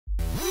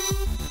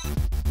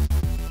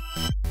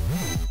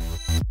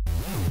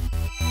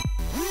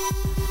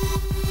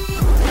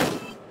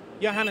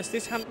Johannes,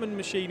 this Handtmann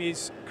machine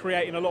is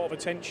creating a lot of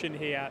attention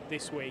here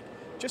this week.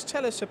 Just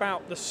tell us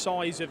about the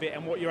size of it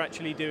and what you're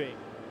actually doing.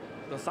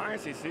 The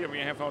size is here. We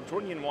have our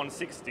Trunnion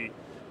 160.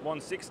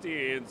 160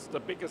 is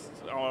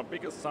our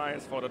biggest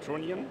size for the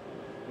Trunnion.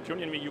 The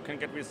Trunnion you can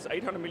get with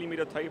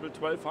 800mm table,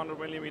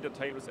 1200mm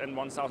tables, and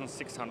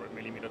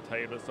 1600mm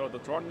tables. So the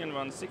Trunnion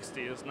 160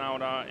 is now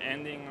the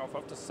ending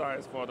of the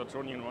size for the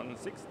Trunnion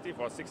 160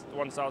 for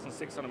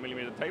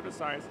 1600mm table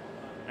size,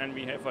 and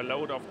we have a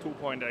load of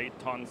 2.8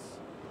 tons.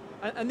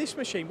 And this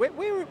machine, where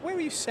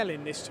are you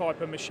selling this type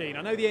of machine?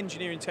 I know the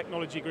Engineering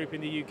Technology Group in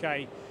the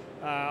UK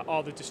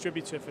are the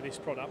distributor for this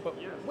product, but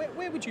yes.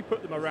 where would you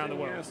put them around the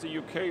world? Yes, the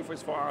UK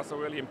is for us a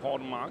really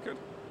important market.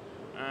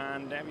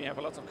 And then we have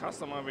lots of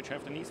customers which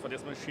have the needs for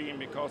this machine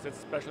because it's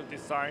special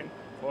design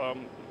for,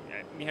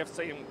 we have,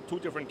 say, two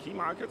different key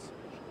markets.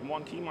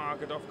 One key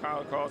market of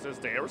course is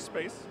the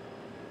aerospace.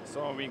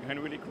 So we can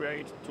really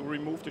create, to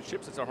remove the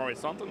chips, it's a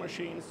horizontal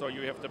machine, so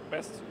you have the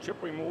best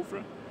chip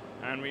removal.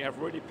 And we have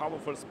really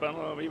powerful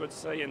spindle. We would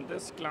say in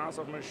this class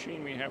of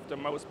machine we have the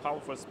most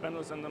powerful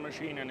spindles in the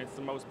machine, and it's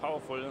the most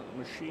powerful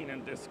machine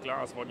in this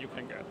class what you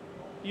can get.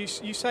 You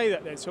say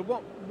that then, so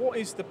what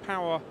is the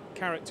power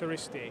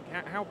characteristic?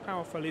 How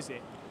powerful is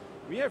it?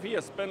 We have here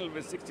a spindle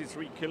with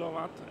 63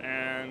 kilowatt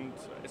and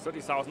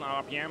 30,000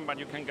 RPM, but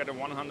you can get a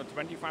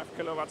 125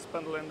 kilowatt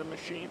spindle in the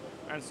machine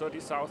and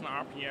 30,000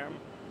 RPM.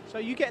 So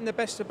you're getting the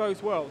best of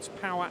both worlds,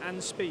 power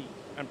and speed?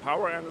 And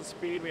power and the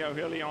speed, we are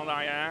really on the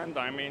high end.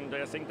 I mean,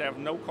 I think they have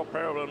no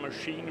comparable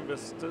machine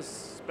with this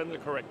spindle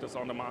correctors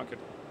on the market.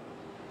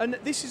 And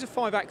this is a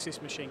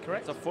 5-axis machine,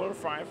 correct? It's a full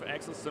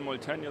 5-axis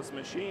simultaneous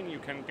machine. You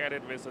can get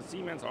it with a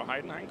Siemens or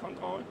Handtmann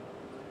control.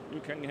 You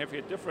can have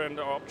here different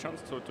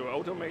options to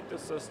automate the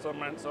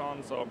system and so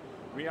on. So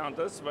we are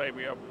this way.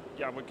 We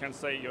can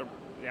say you're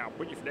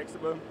pretty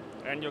flexible.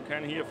 And you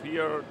can have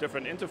here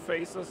different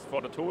interfaces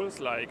for the tools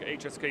like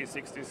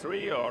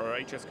HSK63 or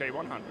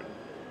HSK100.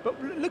 But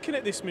looking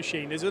at this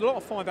machine, there's a lot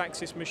of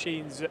 5-axis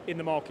machines in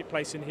the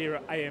marketplace and here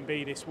at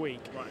AMB this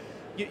week.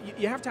 Right.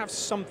 You have to have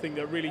something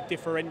that really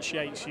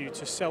differentiates you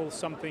to sell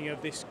something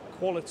of this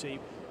quality.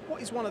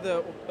 What is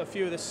a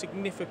few of the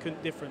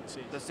significant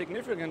differences? The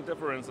significant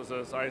differences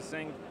is, I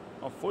think,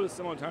 a full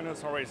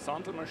simultaneous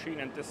horizontal machine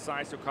in this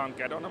size you can't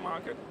get on the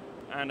market.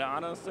 And the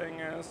other thing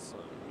is,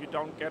 you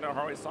don't get a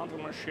horizontal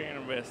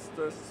machine with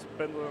this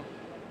spindle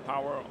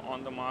power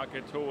on the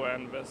market too,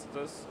 and with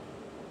this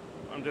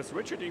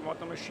rigidity what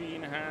the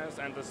machine has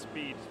and the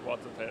speed what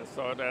it has.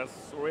 So there's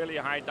really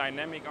high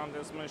dynamic on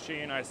this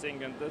machine. I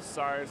think in this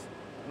size,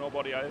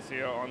 nobody else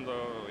here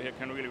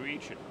can really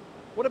reach it.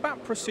 What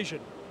about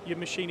precision? Your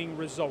machining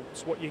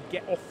results, what you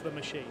get off the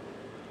machine?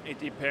 It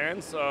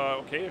depends,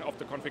 of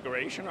the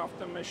configuration of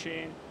the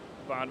machine.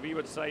 But we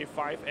would say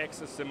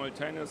 5-axis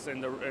simultaneous in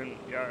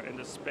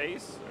the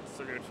space.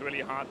 It's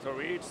really hard to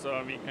reach,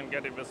 so we can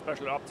get it with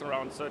special options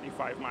around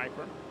 35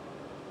 micron.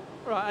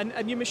 Right,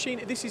 and your machine,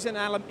 is this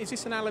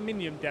an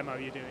aluminium demo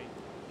you're doing?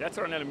 That's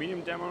an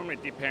aluminium demo.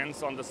 It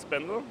depends on the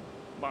spindle.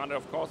 But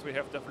of course we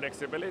have the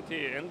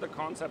flexibility in the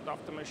concept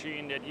of the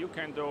machine that you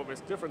can do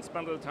with different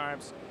spindle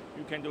types.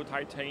 You can do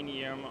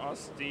titanium or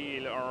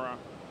steel or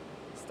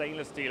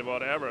stainless steel,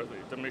 whatever.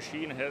 The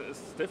machine is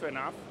stiff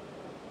enough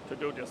to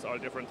do this, all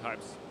different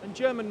types. And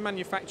German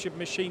manufactured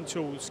machine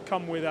tools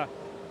come with a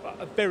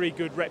very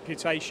good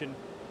reputation.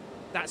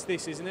 That's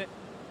this, isn't it?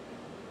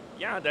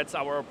 Yeah, that's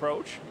our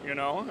approach, you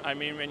know. I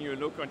mean, when you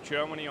look at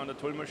Germany on the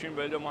tool machine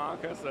builder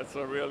markets, it's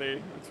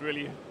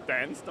really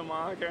dense, the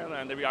market,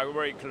 and we are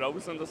very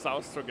close in the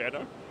south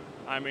together.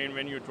 I mean,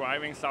 when you're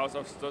driving south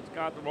of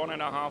Stuttgart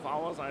 1.5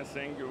 hours, I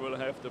think you will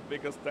have the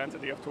biggest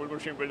density of tool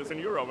machine builders in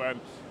Europe, and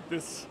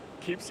this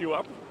keeps you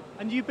up.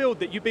 And you build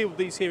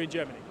these here in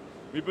Germany?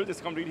 We built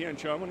this completely here in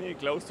Germany,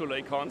 close to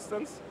Lake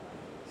Constance.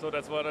 So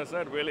that's what I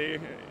said, really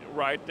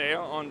right there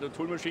on the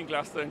tool machine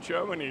cluster in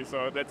Germany,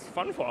 so that's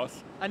fun for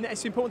us. And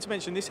it's important to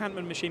mention this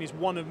Handtmann machine is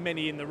one of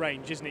many in the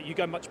range, isn't it? You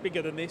go much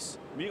bigger than this?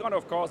 We got a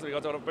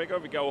lot bigger,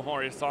 we go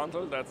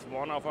horizontal. That's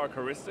one of our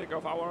characteristics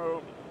of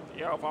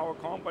our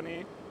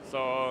company.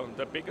 So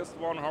the biggest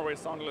one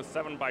horizontal is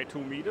 7 by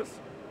 2 meters.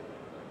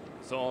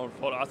 So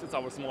for us it's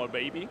our small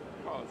baby.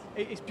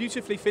 It's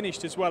beautifully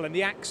finished as well, and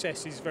the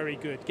access is very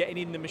good, getting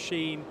in the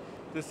machine.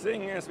 The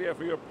thing is, we have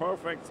here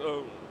perfect,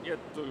 the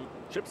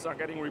chips are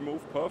getting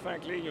removed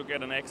perfectly, you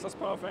get an access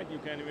perfect, you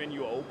can, when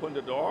you open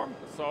the door,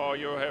 so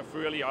you have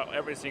really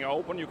everything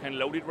open, you can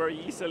load it very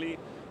easily,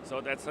 so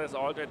that has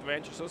all the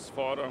advantages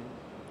for the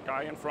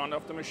guy in front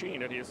of the machine,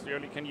 that he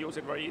really can use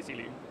it very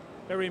easily.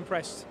 Very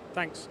impressed,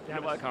 thanks.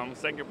 You're welcome,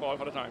 thank you Paul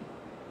for the time.